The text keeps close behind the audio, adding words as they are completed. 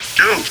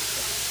Do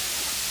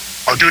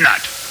or do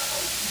not.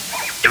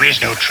 There is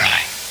no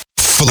try.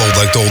 Flow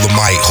like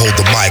Dolomite, hold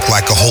the mic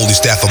like a holy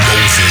staff of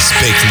Moses.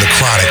 Baked from the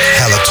chronic,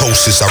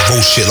 halitosis, I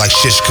roast shit like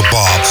shish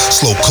kebab.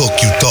 Slow cook,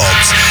 you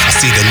thugs. I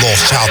see the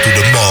lost child through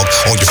the mug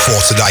on your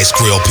frosted ice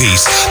grill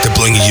piece. The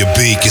bling of your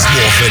beak is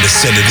more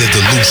incentive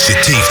to loose your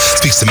teeth.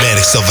 Speaks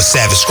semantics of a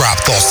savage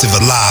scribe, thoughts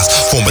civilized,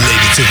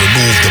 formulated to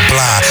remove the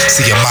blind.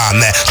 See a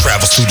mind that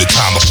travels through the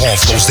time upon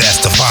flows that's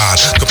divine.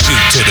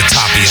 Compute to the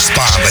top of your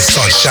spine like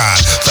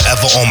sunshine.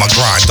 Forever on my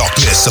grind,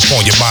 darkness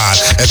upon your mind.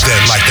 And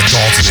then like the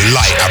dawn to the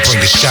light, I bring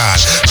the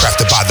shine.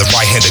 Crafted by the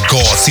right hand of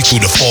God, see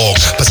through the fog.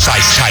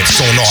 Precise type,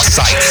 sonar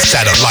sight,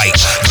 satellite.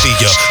 Via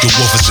your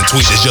woofers and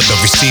tweeters, you're the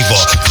receiver.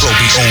 Flow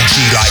be OG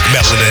like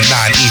melanin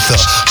 9 ether.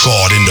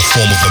 God in the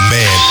form of a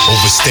man.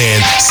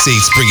 OvaStand,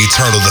 seeds bring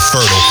eternal the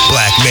fertile.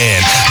 Black man,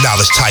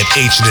 knowledge type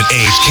ancient in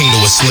age. King to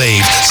a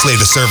slave,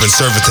 slave to servant,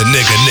 servant to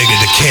nigga, nigga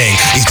to king.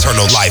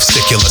 Eternal life,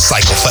 secular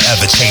cycle,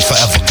 forever change,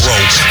 forever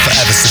grow.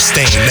 Forever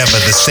sustain,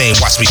 never the same.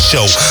 Watch me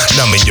show,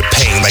 numbing your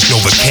pain like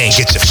Novocaine.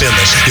 Get your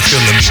feeling, you're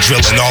feeling me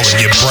drilling all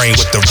in your brain.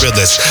 With the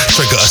realest,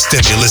 trigger a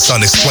stimulus,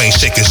 unexplained,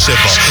 shake and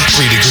shiver.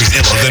 3 degrees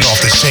iller than off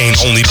the chain,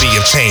 only be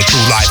obtained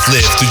through life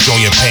lived, through joy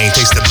and pain.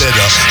 Taste the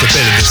bitter,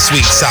 the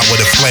sweet, sour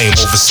the flame,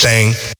 OvaStand.